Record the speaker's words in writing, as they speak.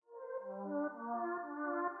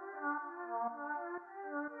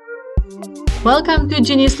Welcome to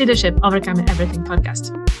Genius Leadership Overcoming Everything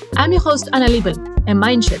podcast. I'm your host, Anna Liebel, a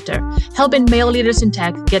mind shifter, helping male leaders in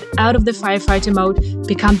tech get out of the firefighter mode,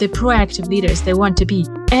 become the proactive leaders they want to be,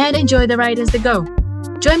 and enjoy the ride as they go.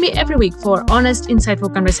 Join me every week for honest,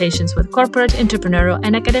 insightful conversations with corporate, entrepreneurial,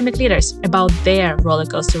 and academic leaders about their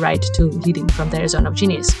rollercoaster ride to leading from their zone of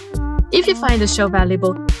genius. If you find the show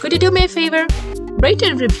valuable, could you do me a favor? Rate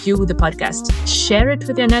and review the podcast. Share it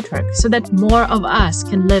with your network so that more of us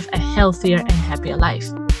can live a healthier and happier life.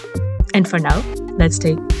 And for now, let's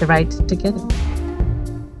take the ride together.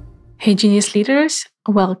 Hey, Genius Leaders,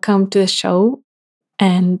 welcome to the show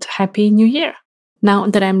and Happy New Year. Now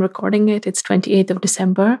that I'm recording it, it's 28th of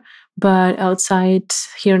December, but outside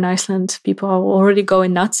here in Iceland, people are already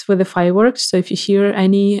going nuts with the fireworks. So if you hear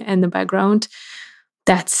any in the background,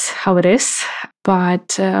 that's how it is.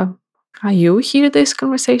 But you hear this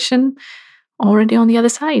conversation already on the other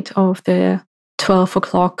side of the 12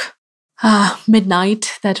 o'clock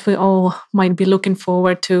midnight that we all might be looking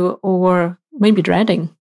forward to or maybe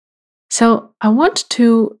dreading. So I want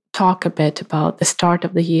to talk a bit about the start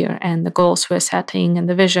of the year and the goals we're setting and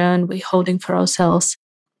the vision we're holding for ourselves,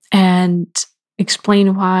 and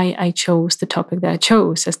explain why I chose the topic that I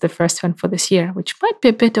chose as the first one for this year, which might be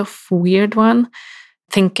a bit of a weird one,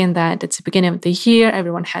 thinking that it's the beginning of the year,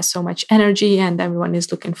 everyone has so much energy and everyone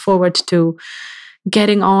is looking forward to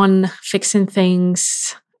getting on, fixing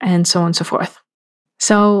things, and so on and so forth.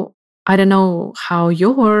 So I don't know how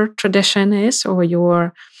your tradition is or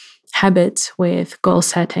your habits with goal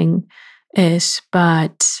setting is,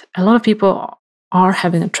 but a lot of people are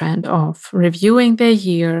having a trend of reviewing their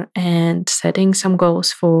year and setting some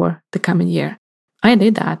goals for the coming year. I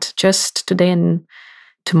did that just today, and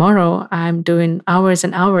tomorrow I'm doing hours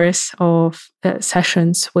and hours of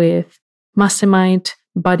sessions with mastermind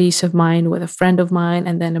buddies of mine, with a friend of mine,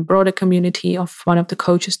 and then a broader community of one of the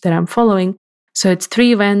coaches that I'm following. So it's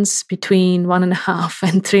 3 events between 1.5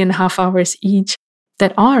 and 3.5 hours each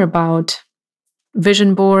that are about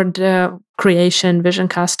vision board creation, vision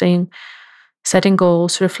casting, setting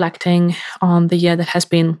goals, reflecting on the year that has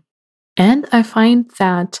been. And I find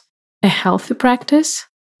that a healthy practice,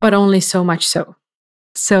 but only so much so.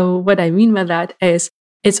 So what I mean by that is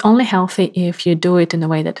it's only healthy if you do it in a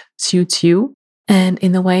way that suits you and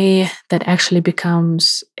in a way that actually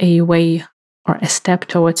becomes a way or a step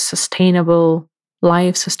towards sustainable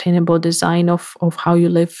life, sustainable design of how you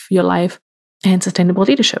live your life, and sustainable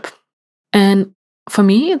leadership. And for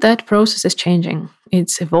me, that process is changing.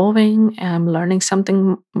 It's evolving. I'm learning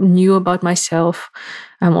something new about myself.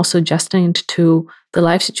 I'm also adjusting to the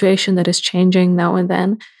life situation that is changing now and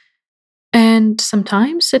then. And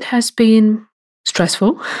sometimes it has been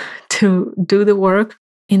stressful to do the work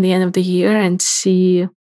in the end of the year and see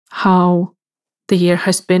how the year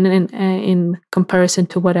has been in comparison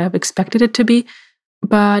to what I've expected it to be.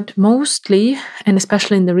 But mostly, and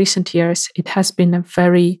especially in the recent years, it has been a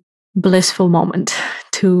very blissful moment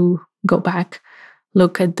to go back,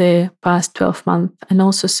 look at the past 12 months, and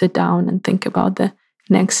also sit down and think about the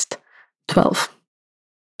next 12.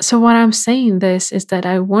 So what I'm saying this is that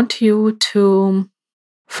I want you to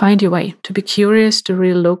find your way, to be curious, to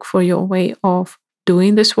really look for your way of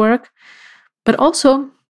doing this work, but also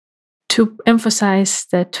to emphasize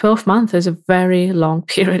that 12 months is a very long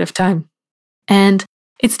period of time. And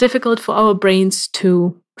it's difficult for our brains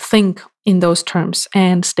to think in those terms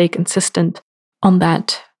and stay consistent on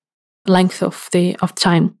that length of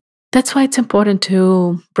time. That's why it's important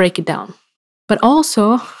to break it down. But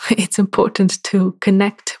also, it's important to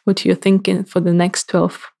connect what you're thinking for the next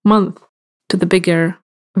 12 months to the bigger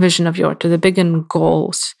vision of yours, to the bigger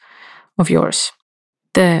goals of yours,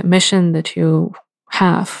 the mission that you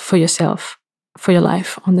have for yourself, for your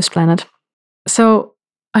life on this planet. So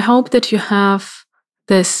I hope that you have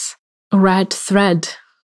this red thread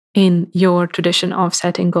in your tradition of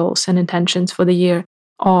setting goals and intentions for the year,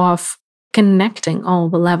 of connecting all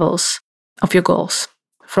the levels of your goals,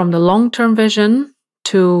 from the long-term vision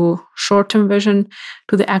to short-term vision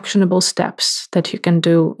to the actionable steps that you can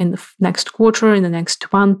do in the next quarter, in the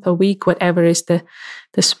next month or week, whatever is the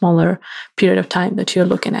smaller period of time that you're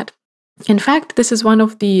looking at. In fact, this is one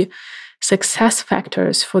of the success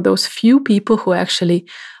factors for those few people who actually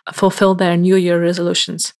fulfill their New Year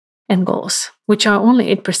resolutions and goals, which are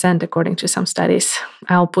only 8% according to some studies.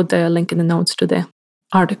 I'll put the link in the notes to the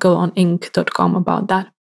article on inc.com about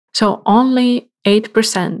that. So only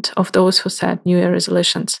 8% of those who set New Year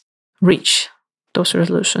resolutions reach those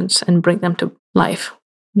resolutions and bring them to life.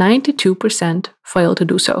 92% fail to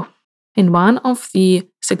do so. And one of the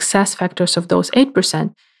success factors of those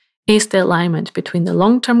 8% is the alignment between the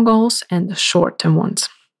long-term goals and the short-term ones.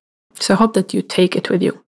 So I hope that you take it with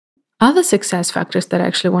you. Other success factors that I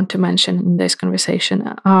actually want to mention in this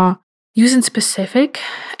conversation are using specific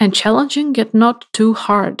and challenging yet not too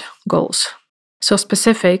hard goals. So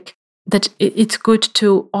specific that it's good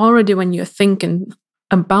to already, when you're thinking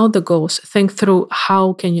about the goals, think through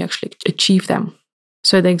how can you actually achieve them.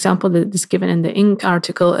 So the example that is given in the Inc.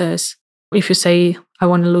 article is, if you say, I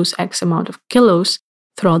want to lose X amount of kilos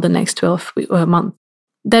throughout the next 12 months,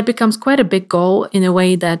 that becomes quite a big goal in a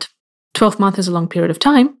way that 12 months is a long period of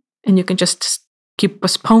time, and you can just keep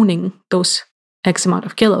postponing those X amount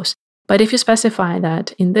of kilos. But if you specify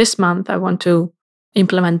that in this month, I want to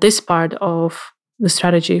implement this part of the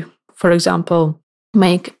strategy, for example,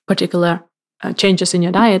 make particular changes in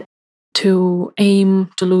your diet to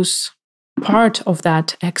aim to lose part of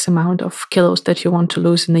that X amount of kilos that you want to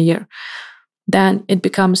lose in a year, then it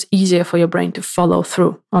becomes easier for your brain to follow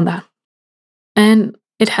through on that. And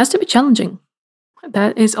it has to be challenging.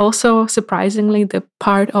 That is also surprisingly the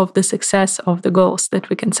part of the success of the goals that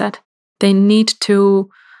we can set. They need to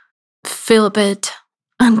feel a bit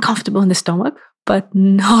uncomfortable in the stomach, but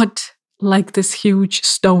not like this huge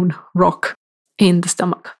stone rock in the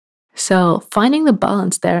stomach. So finding the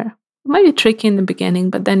balance there might be tricky in the beginning,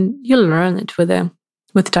 but then you'll learn it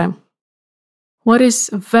with time. What is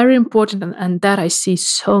very important, and that I see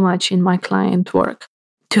so much in my client work,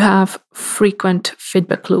 to have frequent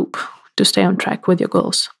feedback loop to stay on track with your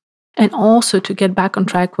goals. And also to get back on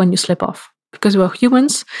track when you slip off. Because we're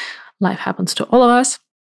humans, life happens to all of us,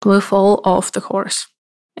 we'll fall off the course.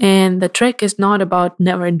 And the trick is not about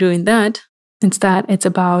never doing that. Instead, it's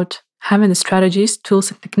about having the strategies, tools,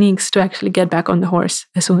 and techniques to actually get back on the horse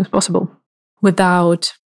as soon as possible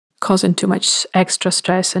without causing too much extra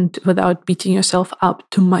stress and without beating yourself up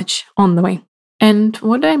too much on the way. And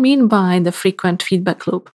what do I mean by the frequent feedback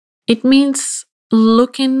loop? It means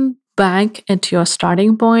looking back at your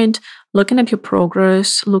starting point, looking at your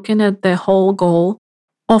progress, looking at the whole goal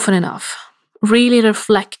often enough. Really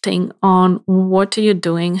reflecting on what are you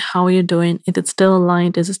doing, how are you doing, is it still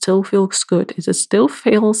aligned, does it still feels good, does it still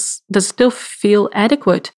feel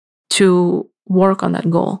adequate to work on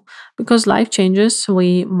that goal? Because life changes,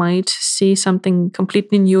 we might see something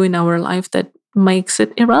completely new in our life that makes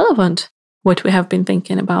it irrelevant what we have been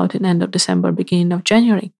thinking about in end of December, beginning of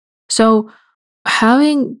January. So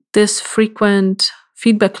having this frequent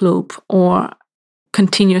feedback loop or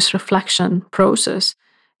continuous reflection process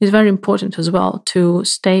is very important as well to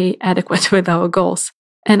stay adequate with our goals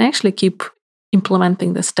and actually keep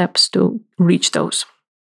implementing the steps to reach those.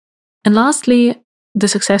 And lastly, the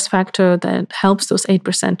success factor that helps those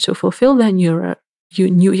 8% to fulfill their New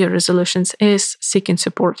Year resolutions is seeking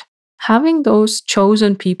support. Having those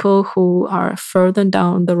chosen people who are further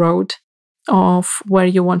down the road of where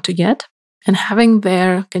you want to get and having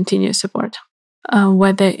their continuous support.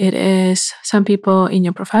 Whether it is some people in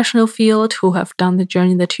your professional field who have done the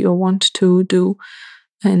journey that you want to do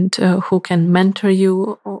and who can mentor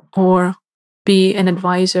you or be an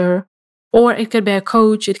advisor, or it could be a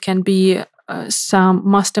coach, it can be some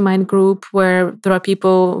mastermind group where there are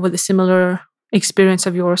people with a similar experience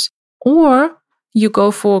of yours, or you go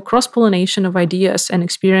for cross-pollination of ideas and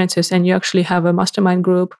experiences and you actually have a mastermind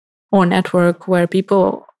group or network where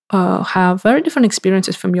people have very different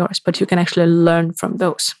experiences from yours, but you can actually learn from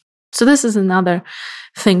those. So this is another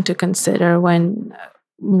thing to consider when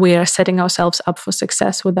we are setting ourselves up for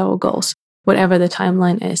success with our goals, whatever the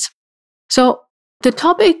timeline is. So the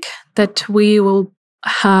topic that we will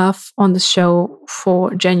have on the show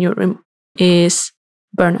for January is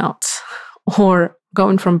burnouts, or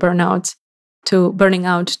going from burnouts to burning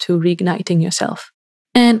out to reigniting yourself.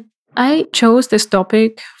 And I chose this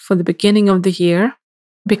topic for the beginning of the year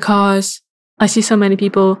because I see so many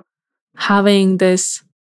people having this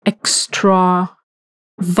extra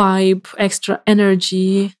vibe, extra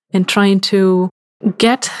energy, and trying to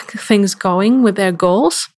get things going with their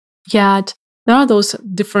goals. Yet there are those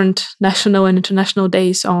different national and international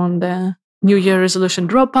days on the New Year resolution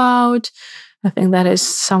dropout. I think that is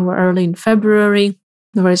somewhere early in February.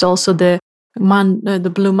 There is also the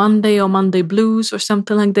Blue Monday or Monday Blues or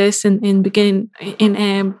something like this in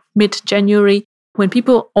mid-January, when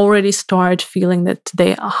people already start feeling that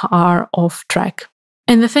they are off track.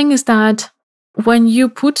 And the thing is that when you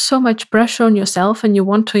put so much pressure on yourself and you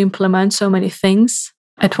want to implement so many things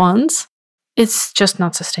at once, it's just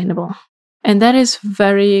not sustainable. And that is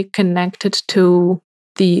very connected to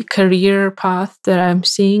the career path that I'm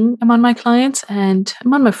seeing among my clients and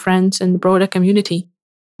among my friends and the broader community.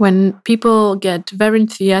 When people get very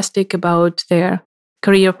enthusiastic about their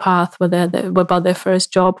career path, about their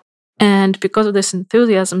first job, and because of this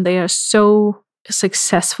enthusiasm, they are so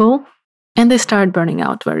successful and they start burning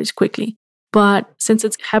out very quickly. But since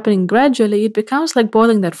it's happening gradually, it becomes like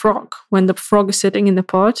boiling that frog. When the frog is sitting in the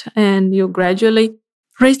pot and you gradually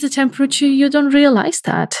raise the temperature, you don't realize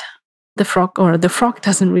that the frog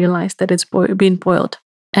doesn't realize that it's being boiled,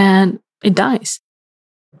 and it dies.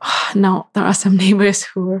 Now, there are some neighbors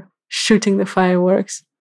who are shooting the fireworks.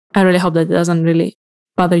 I really hope that it doesn't really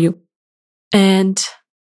bother you.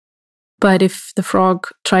 But if the frog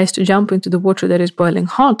tries to jump into the water that is boiling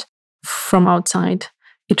hot from outside,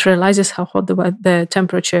 it realizes how hot the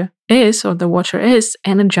temperature is, or the water is,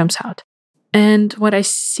 and it jumps out. And what I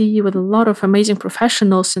see with a lot of amazing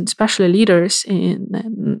professionals, and especially leaders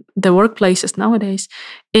in the workplaces nowadays,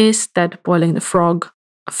 is that boiling the frog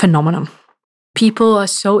phenomenon. People are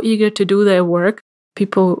so eager to do their work.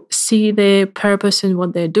 People see their purpose in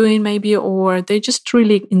what they're doing, maybe, or they just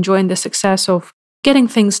really enjoying the success of getting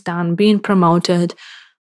things done, being promoted,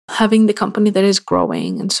 having the company that is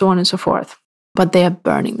growing, and so on and so forth. But they are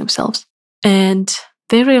burning themselves. And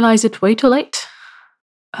they realize it way too late.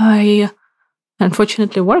 I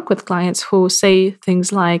unfortunately work with clients who say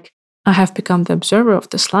things like, I have become the observer of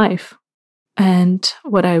this life. And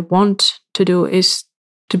what I want to do is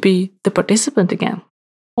to be the participant again.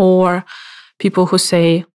 Or people who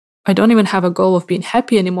say, I don't even have a goal of being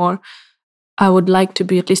happy anymore. I would like to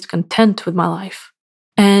be at least content with my life.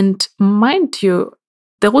 And mind you,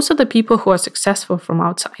 those are the people who are successful from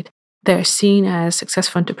outside. They're seen as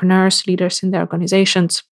successful entrepreneurs, leaders in their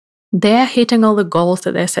organizations. They're hitting all the goals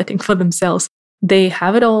that they're setting for themselves. They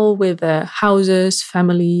have it all with houses,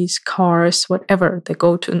 families, cars, whatever. They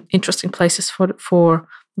go to interesting places for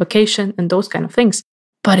vacation and those kind of things.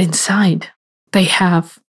 But inside, they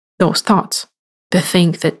have those thoughts. They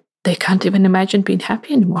think that they can't even imagine being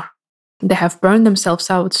happy anymore. They have burned themselves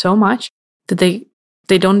out so much that they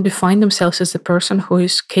don't define themselves as a person who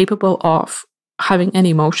is capable of having any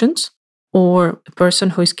emotions, or a person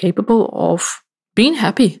who is capable of being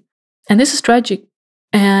happy. And this is tragic.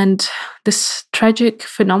 And this tragic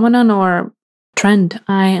phenomenon or trend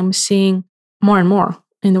I am seeing more and more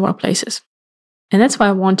in the workplaces. And that's why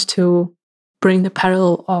I want to bring the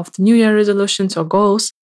parallel of the New Year resolutions or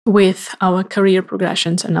goals with our career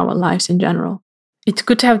progressions and our lives in general. It's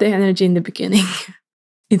good to have the energy in the beginning.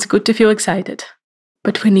 It's good to feel excited.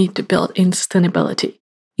 But we need to build in sustainability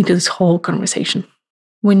into this whole conversation.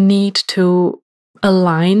 We need to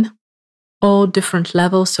align all different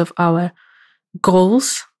levels of our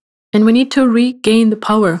goals, and we need to regain the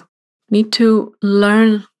power. We need to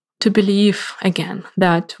learn to believe again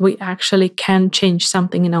that we actually can change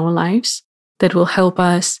something in our lives that will help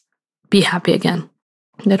us be happy again,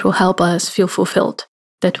 that will help us feel fulfilled,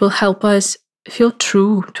 that will help us feel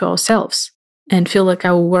true to ourselves and feel like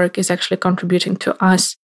our work is actually contributing to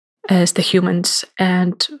us as the humans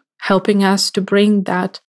and helping us to bring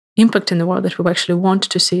that impact in the world that we actually want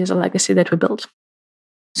to see as a legacy that we build.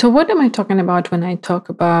 So what am I talking about when I talk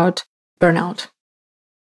about burnout?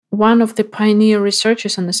 One of the pioneer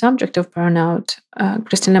researchers on the subject of burnout,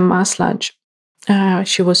 Christina Maslach,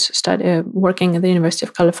 she was working at the University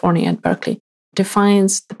of California at Berkeley,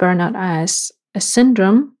 defines the burnout as a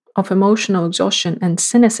syndrome of emotional exhaustion and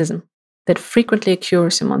cynicism that frequently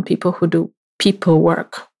occurs among people who do people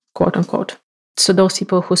work, quote unquote. So those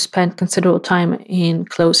people who spend considerable time in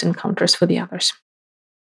close encounters with the others.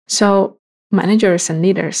 So managers and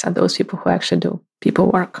leaders are those people who actually do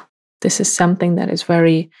people work. This is something that is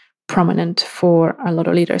very prominent for a lot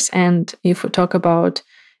of leaders. And if we talk about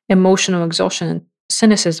emotional exhaustion and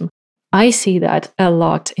cynicism, I see that a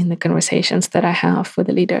lot in the conversations that I have with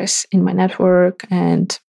the leaders in my network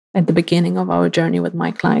and at the beginning of our journey with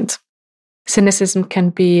my clients. Cynicism can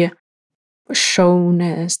be shown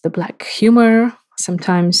as the black humor.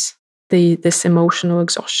 Sometimes this emotional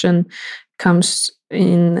exhaustion comes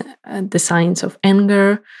in the signs of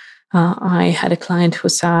anger. I had a client who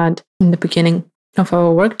said in the beginning of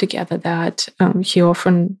our work together that he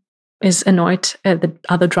often is annoyed at the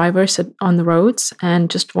other drivers on the roads and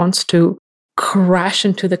just wants to crash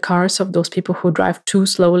into the cars of those people who drive too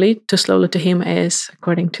slowly. Too slowly to him is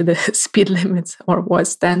according to the speed limits, or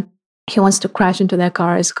was then. He wants to crash into their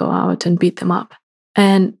cars, go out and beat them up.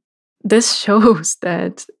 And this shows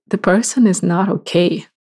that the person is not okay.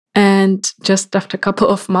 And just after a couple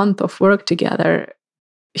of months of work together,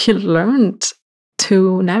 he learned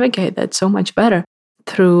to navigate that so much better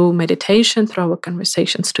through meditation, through our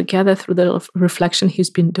conversations together, through the reflection he's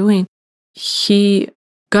been doing. He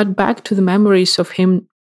got back to the memories of him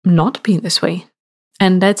not being this way.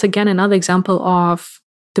 And that's again another example of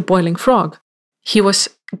the boiling frog. He was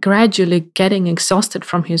gradually getting exhausted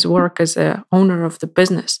from his work as a owner of the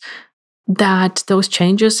business. That those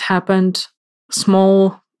changes happened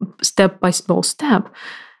step by small step.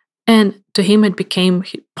 And to him, it became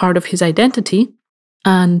part of his identity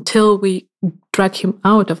until we dragged him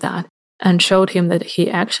out of that and showed him that he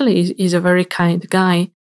actually is a very kind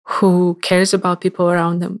guy who cares about people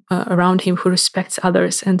around him, who respects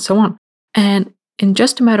others, and so on. And in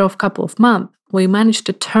just a matter of a couple of months, we managed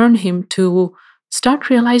to turn him to start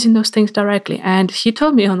realizing those things directly. And he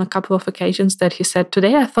told me on a couple of occasions that he said,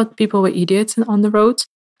 today I thought people were idiots on the roads,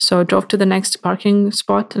 so I drove to the next parking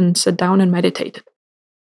spot and sat down and meditated.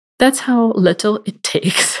 That's how little it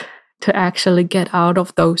takes to actually get out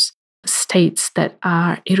of those states that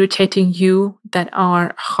are irritating you, that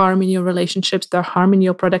are harming your relationships, that are harming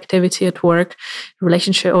your productivity at work,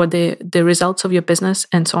 relationship, or the results of your business,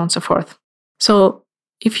 and so on and so forth. So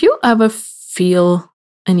if you ever feel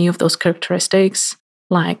any of those characteristics,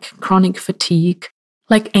 like chronic fatigue,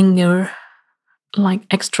 like anger, like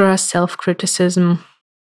extra self-criticism,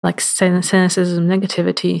 like cynicism,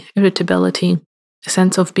 negativity, irritability, a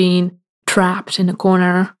sense of being trapped in a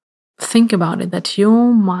corner, think about it, that you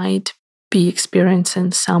might be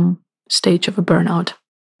experiencing some stage of a burnout.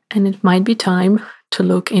 And it might be time to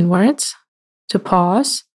look inwards, to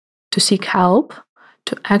pause, to seek help,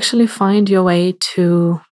 to actually find your way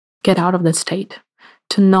to get out of that state,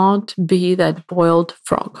 to not be that boiled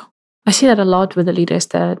frog. I see that a lot with the leaders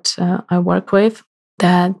that I work with,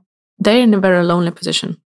 that they're in a very lonely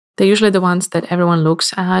position. They're usually the ones that everyone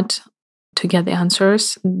looks at to get the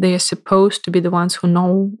answers. They are supposed to be the ones who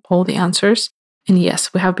know all the answers. And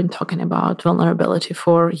yes, we have been talking about vulnerability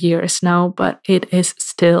for years now, but it is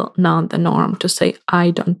still not the norm to say,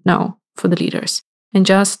 I don't know, for the leaders. And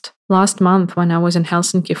just last month, when I was in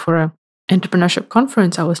Helsinki for an entrepreneurship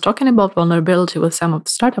conference, I was talking about vulnerability with some of the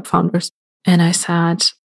startup founders. And I said,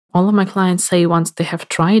 all of my clients say once they have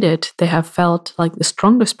tried it, they have felt like the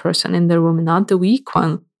strongest person in the room, not the weak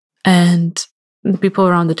one. And the people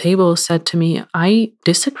around the table said to me, I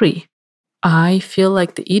disagree. I feel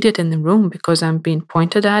like the idiot in the room because I'm being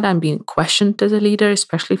pointed at, I'm being questioned as a leader,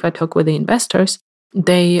 especially if I talk with the investors.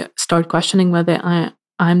 They start questioning whether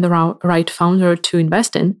I'm the right founder to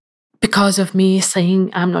invest in because of me saying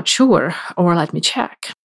I'm not sure or let me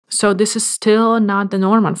check. So this is still not the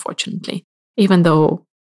norm, unfortunately, even though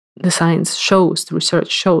the science shows, the research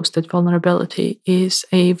shows that vulnerability is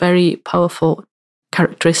a very powerful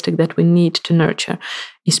characteristic that we need to nurture,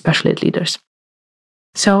 especially as leaders.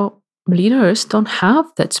 So leaders don't have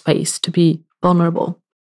that space to be vulnerable.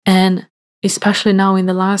 And especially now in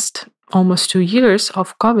the last almost 2 years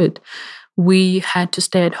of COVID, we had to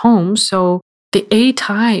stay at home. So the A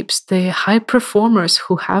types, the high performers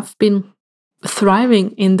who have been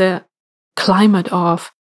thriving in the climate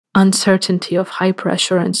of uncertainty, of high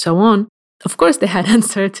pressure, and so on. Of course, they had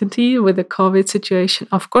uncertainty with the COVID situation.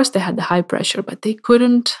 Of course, they had the high pressure, but they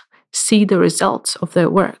couldn't see the results of their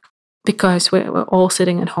work because we were all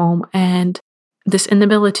sitting at home. And this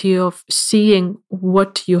inability of seeing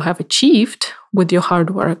what you have achieved with your hard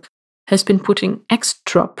work has been putting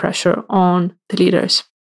extra pressure on the leaders.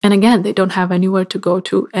 And again, they don't have anywhere to go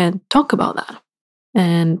to and talk about that.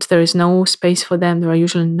 And there is no space for them. There are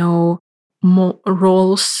usually no more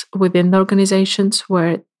roles within the organizations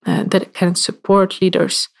where that can support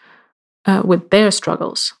leaders with their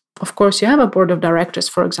struggles. Of course, you have a board of directors,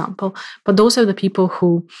 for example, but those are the people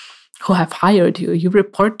who have hired you. You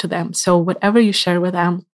report to them. So whatever you share with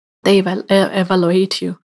them, they evaluate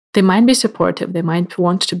you. They might be supportive. They might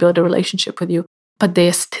want to build a relationship with you, but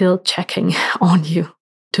they're still checking on you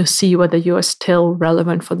to see whether you are still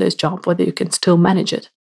relevant for this job, whether you can still manage it.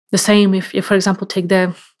 The same if you, for example, take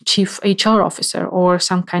the chief HR officer or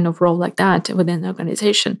some kind of role like that within the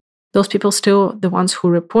organization. Those people still the ones who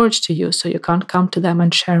report to you, so you can't come to them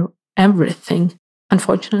and share everything.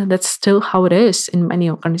 Unfortunately, that's still how it is in many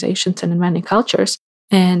organizations and in many cultures.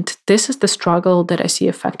 And this is the struggle that I see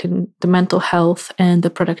affecting the mental health and the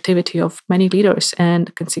productivity of many leaders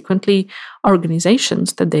and consequently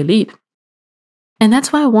organizations that they lead. And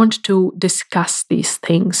that's why I want to discuss these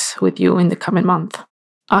things with you in the coming month.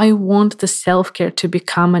 I want the self-care to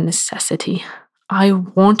become a necessity. I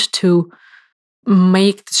want to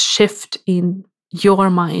make the shift in your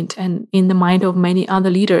mind and in the mind of many other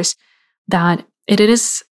leaders that it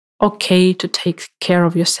is okay to take care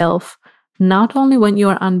of yourself, not only when you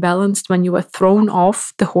are unbalanced, when you are thrown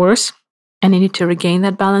off the horse and you need to regain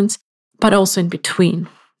that balance, but also in between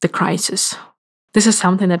the crisis. This is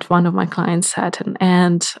something that one of my clients said,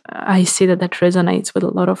 and I see that resonates with a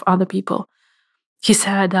lot of other people. He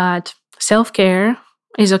said that self-care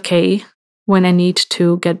is okay when I need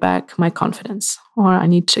to get back my confidence or I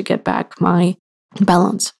need to get back my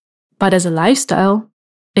balance. But as a lifestyle,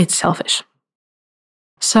 it's selfish.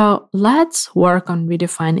 So let's work on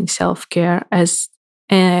redefining self-care as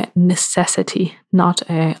a necessity, not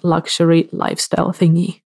a luxury lifestyle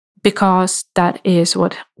thingy, because that is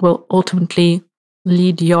what will ultimately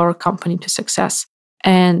lead your company to success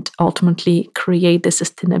and ultimately create the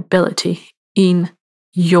sustainability in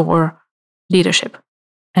your leadership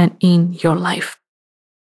and in your life.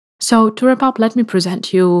 So to wrap up, let me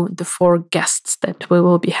present you the 4 guests that we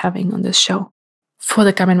will be having on this show for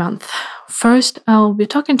the coming month. First, I'll be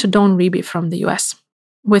talking to Dawn Reby from the US.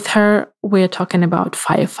 With her, we're talking about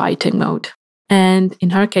firefighting mode. And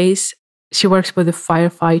in her case, she works with the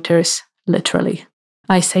firefighters, literally.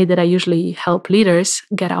 I say that I usually help leaders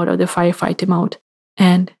get out of the firefighting mode,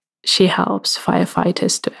 and she helps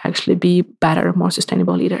firefighters to actually be better, more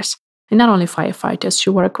sustainable leaders. And not only firefighters,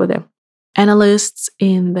 she works with the analysts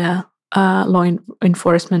in the law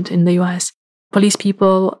enforcement in the US, police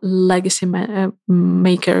people, legacy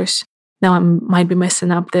makers. Now I might be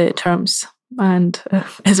messing up the terms. And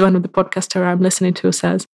as one of the podcasters I'm listening to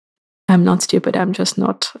says, I'm not stupid, I'm just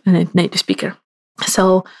not a native speaker.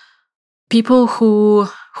 So people who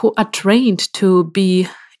are trained to be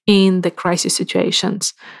in the crisis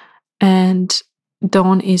situations, and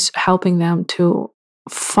Dawn is helping them to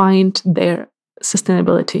find their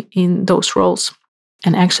sustainability in those roles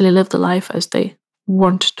and actually live the life as they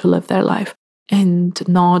want to live their life and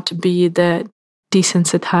not be the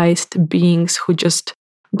desensitized beings who just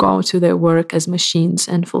go to their work as machines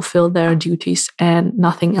and fulfill their duties and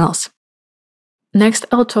nothing else. Next,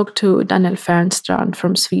 I'll talk to Daniel Fernstrand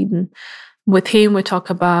from Sweden. With him, we talk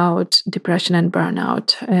about depression and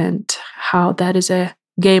burnout and how that is a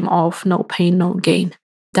game of no pain, no gain.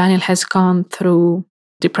 Daniel has gone through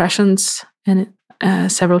depressions and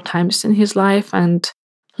several times in his life and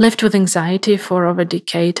lived with anxiety for over a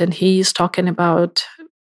decade. And he's talking about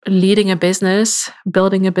leading a business,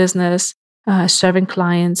 building a business, serving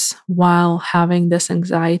clients while having this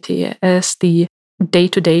anxiety as the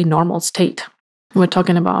day-to-day normal state. We're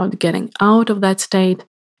talking about getting out of that state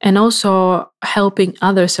and also helping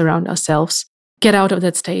others around ourselves get out of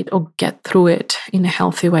that state or get through it in a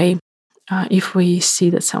healthy way if we see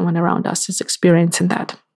that someone around us is experiencing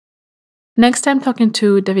that. Next, I'm talking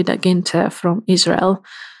to Davida Ginter from Israel.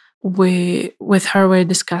 With her, we're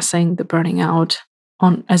discussing the burning out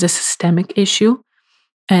as a systemic issue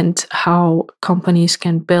and how companies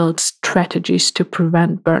can build strategies to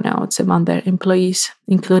prevent burnouts among their employees,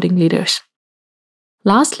 including leaders.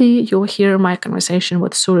 Lastly, you'll hear my conversation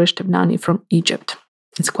with Suresh Tebnani from Egypt.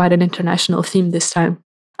 It's quite an international theme this time.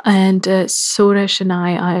 And Suresh and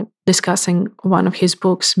I are discussing one of his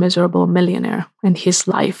books, Miserable Millionaire, and his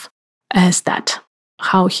life as that,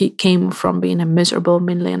 how he came from being a miserable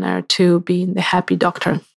millionaire to being the happy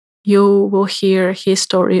doctor. You will hear his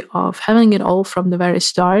story of having it all from the very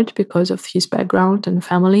start because of his background and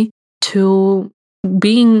family, to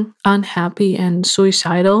being unhappy and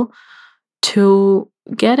suicidal, to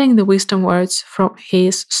getting the wisdom words from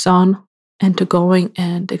his son, and to going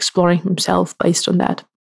and exploring himself based on that,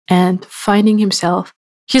 and finding himself,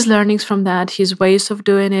 his learnings from that, his ways of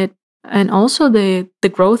doing it, and also the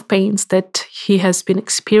growth pains that he has been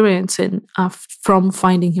experiencing from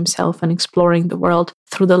finding himself and exploring the world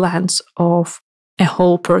through the lens of a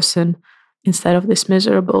whole person instead of this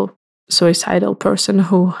miserable, suicidal person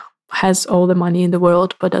who has all the money in the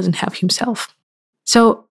world but doesn't have himself.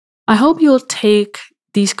 So I hope you'll take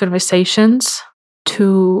these conversations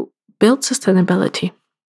to build sustainability.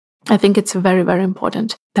 I think it's very, very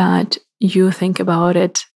important that you think about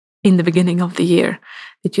it in the beginning of the year,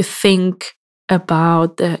 that you think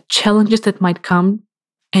about the challenges that might come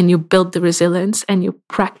and you build the resilience and you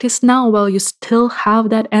practice now while you still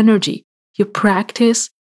have that energy. You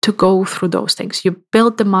practice to go through those things. You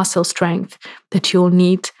build the muscle strength that you'll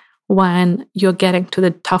need when you're getting to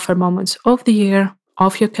the tougher moments of the year,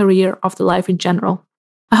 of your career, of the life in general.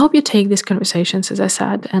 I hope you take these conversations, as I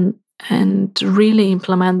said, and really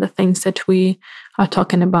implement the things that we are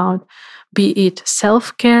talking about, be it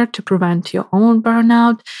self-care to prevent your own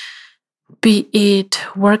burnout, be it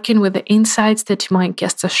working with the insights that my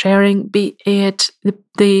guests are sharing, be it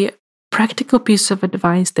the practical piece of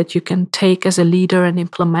advice that you can take as a leader and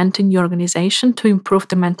implement in your organization to improve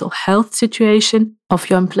the mental health situation of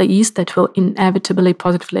your employees that will inevitably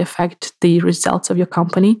positively affect the results of your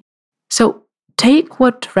company. So take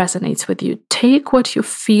what resonates with you. Take what you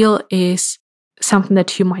feel is something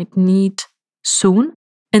that you might need soon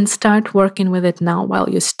and start working with it now while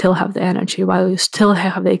you still have the energy, while you still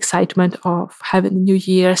have the excitement of having a new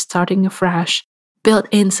year, starting afresh. Build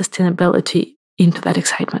in sustainability into that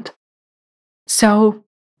excitement. So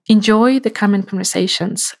enjoy the coming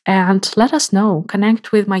conversations and let us know.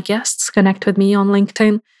 Connect with my guests, connect with me on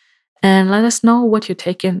LinkedIn, and let us know what you're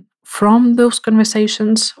taking from those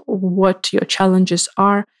conversations what your challenges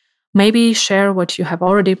are. Maybe share what you have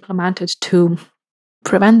already implemented to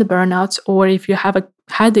prevent the burnouts, or if you have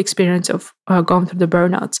had the experience of going through the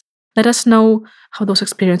burnouts, let us know how those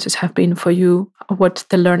experiences have been for you, what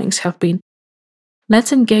the learnings have been.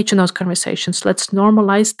 Let's engage in those conversations. Let's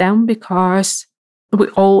normalize them, because we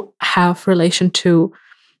all have relation to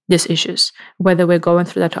these issues, whether we're going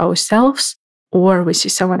through that ourselves or we see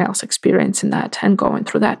someone else experiencing that and going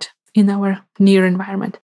through that in our near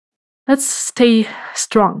environment. Let's stay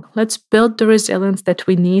strong. Let's build the resilience that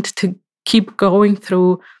we need to keep going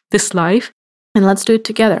through this life, and let's do it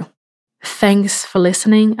together. Thanks for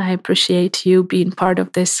listening. I appreciate you being part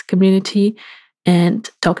of this community, and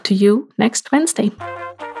talk to you next Wednesday.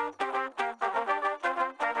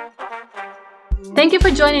 Thank you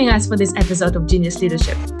for joining us for this episode of Genius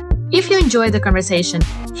Leadership. If you enjoyed the conversation,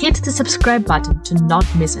 hit the subscribe button to not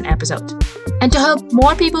miss an episode. And to help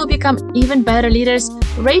more people become even better leaders,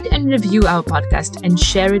 rate and review our podcast and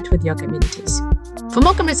share it with your communities. For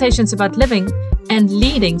more conversations about living and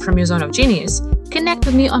leading from your zone of genius, connect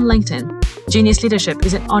with me on LinkedIn. Genius Leadership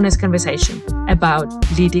is an honest conversation about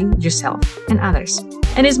leading yourself and others,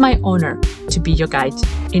 and it's my honor to be your guide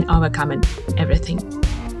in overcoming everything.